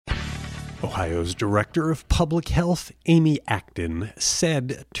Ohio's Director of Public Health, Amy Acton,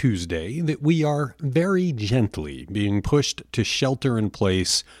 said Tuesday that we are very gently being pushed to shelter in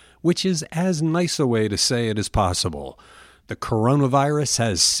place, which is as nice a way to say it as possible. The coronavirus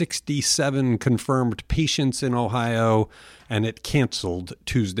has 67 confirmed patients in Ohio, and it canceled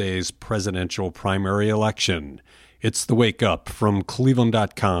Tuesday's presidential primary election. It's the Wake Up from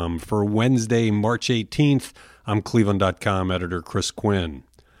Cleveland.com for Wednesday, March 18th. I'm Cleveland.com editor Chris Quinn.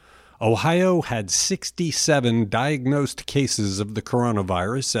 Ohio had 67 diagnosed cases of the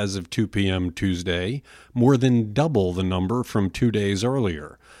coronavirus as of 2 p.m. Tuesday, more than double the number from 2 days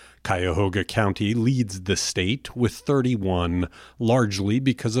earlier. Cuyahoga County leads the state with 31, largely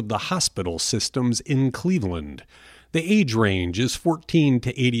because of the hospital systems in Cleveland. The age range is 14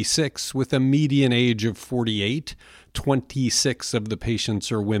 to 86, with a median age of 48. 26 of the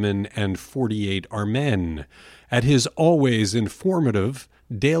patients are women and 48 are men. At his always informative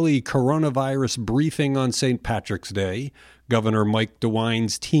daily coronavirus briefing on St. Patrick's Day, Governor Mike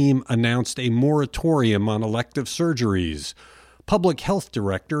DeWine's team announced a moratorium on elective surgeries. Public Health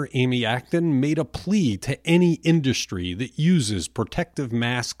Director Amy Acton made a plea to any industry that uses protective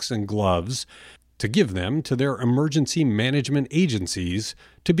masks and gloves to give them to their emergency management agencies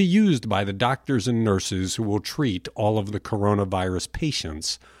to be used by the doctors and nurses who will treat all of the coronavirus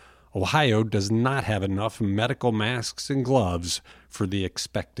patients. Ohio does not have enough medical masks and gloves for the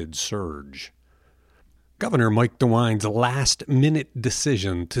expected surge. Governor Mike DeWine's last-minute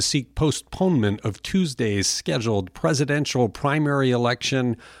decision to seek postponement of Tuesday's scheduled presidential primary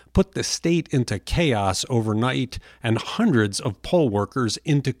election put the state into chaos overnight and hundreds of poll workers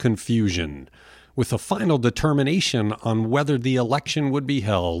into confusion, with a final determination on whether the election would be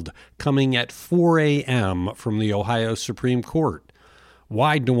held coming at 4 a.m. from the Ohio Supreme Court.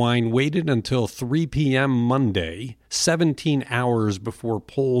 Why DeWine waited until 3 p.m. Monday, 17 hours before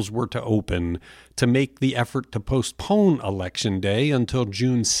polls were to open, to make the effort to postpone Election Day until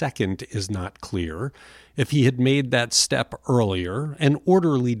June 2nd is not clear. If he had made that step earlier, an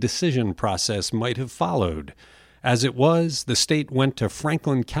orderly decision process might have followed. As it was, the state went to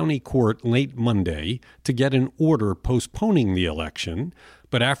Franklin County Court late Monday to get an order postponing the election,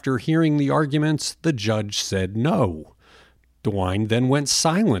 but after hearing the arguments, the judge said no. DeWine then went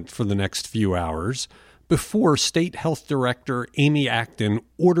silent for the next few hours before State Health Director Amy Acton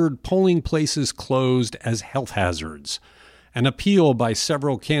ordered polling places closed as health hazards. An appeal by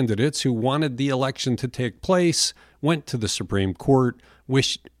several candidates who wanted the election to take place went to the Supreme Court,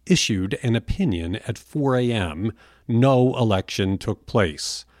 which issued an opinion at 4 a.m. No election took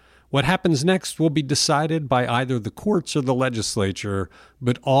place. What happens next will be decided by either the courts or the legislature,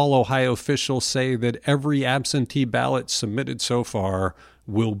 but all Ohio officials say that every absentee ballot submitted so far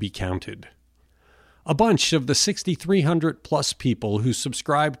will be counted. A bunch of the 6,300-plus people who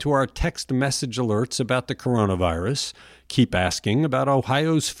subscribe to our text message alerts about the coronavirus keep asking about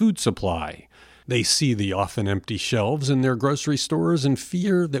Ohio's food supply. They see the often empty shelves in their grocery stores and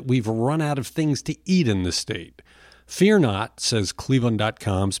fear that we've run out of things to eat in the state. Fear not, says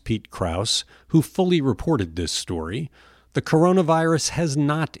Cleveland.com's Pete Krause, who fully reported this story. The coronavirus has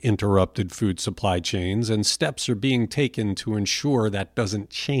not interrupted food supply chains, and steps are being taken to ensure that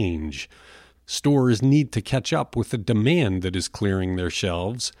doesn't change. Stores need to catch up with the demand that is clearing their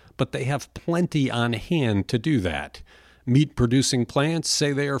shelves, but they have plenty on hand to do that. Meat-producing plants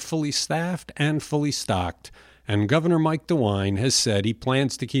say they are fully staffed and fully stocked, and Governor Mike DeWine has said he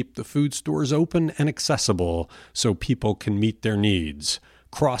plans to keep the food stores open and accessible so people can meet their needs.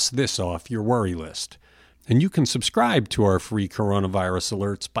 Cross this off your worry list. And you can subscribe to our free coronavirus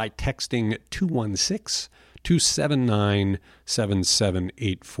alerts by texting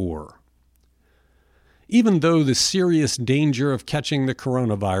 216-279-7784. Even though the serious danger of catching the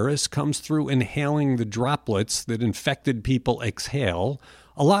coronavirus comes through inhaling the droplets that infected people exhale,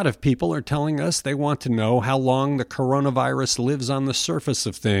 a lot of people are telling us they want to know how long the coronavirus lives on the surface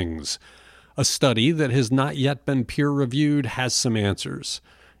of things. A study that has not yet been peer-reviewed has some answers.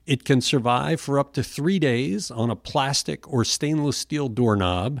 It can survive for up to 3 days on a plastic or stainless steel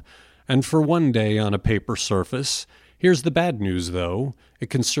doorknob, and for 1 day on a paper surface. Here's the bad news, though. It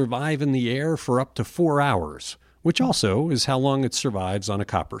can survive in the air for up to 4 hours, which also is how long it survives on a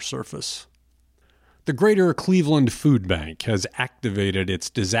copper surface. The Greater Cleveland Food Bank has activated its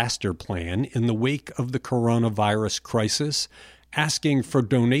disaster plan in the wake of the coronavirus crisis, asking for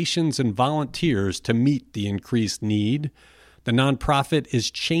donations and volunteers to meet the increased need. The nonprofit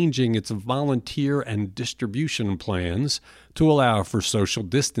is changing its volunteer and distribution plans to allow for social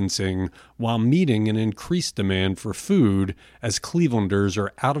distancing while meeting an increased demand for food as Clevelanders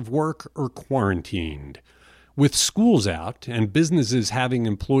are out of work or quarantined. With schools out and businesses having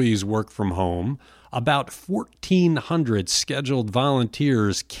employees work from home, about 1,400 scheduled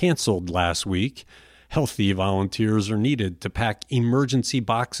volunteers canceled last week. Healthy volunteers are needed to pack emergency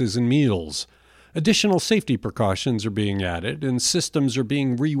boxes and meals. Additional safety precautions are being added and systems are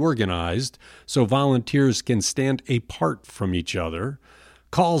being reorganized so volunteers can stand apart from each other.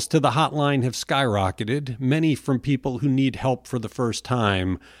 Calls to the hotline have skyrocketed, many from people who need help for the first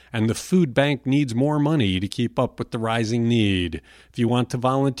time, and the food bank needs more money to keep up with the rising need. If you want to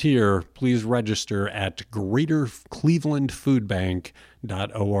volunteer, please register at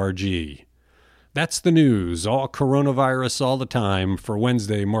greaterclevelandfoodbank.org. That's the news, all coronavirus all the time for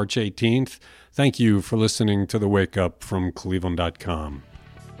Wednesday, March 18th. Thank you for listening to The Wake Up from Cleveland.com.